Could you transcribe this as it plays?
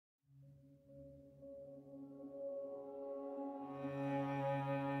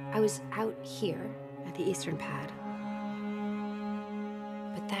I was out here at the eastern pad.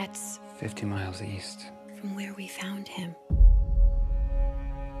 But that's 50 miles east. from where we found him.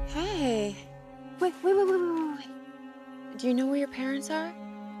 Hey. Wait. Do you know where your parents are?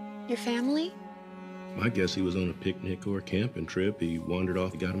 Your family? I guess he was on a picnic or a camping trip. He wandered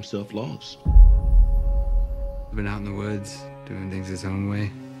off and got himself lost. Been out in the woods, doing things his own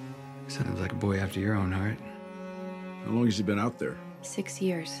way. Sounds like a boy after your own heart. How long has he been out there? 6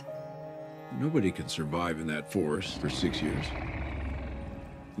 years. Nobody can survive in that forest for 6 years.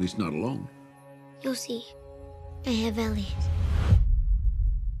 At least not alone. You'll see. I have Elliot.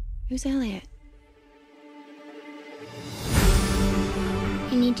 Who's Elliot?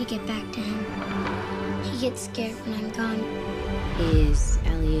 I need to get back to him. He gets scared when I'm gone. Is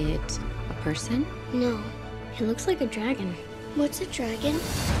Elliot a person? No, he looks like a dragon. What's a dragon?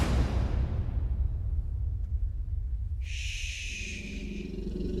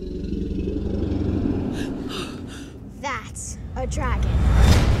 That's a dragon.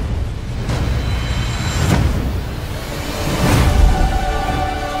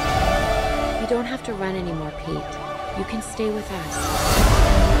 You don't have to run anymore, Pete. You can stay with us.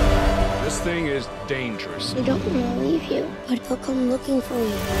 This thing is dangerous. I don't want to leave you, but they'll come looking for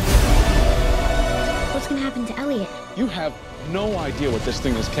you. What's gonna happen to Elliot? You have no idea what this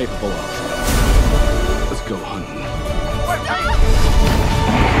thing is capable of. Let's go hunting.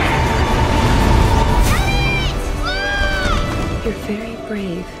 You're very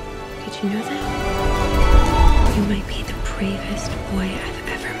brave. Did you know that? You might be the bravest boy I've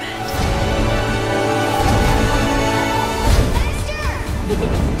ever met.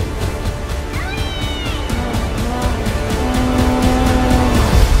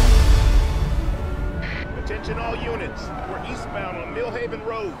 Attention all units. We're eastbound on Millhaven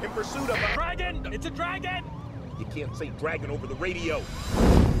Road in pursuit of a... Dragon! It's a dragon! You can't say dragon over the radio.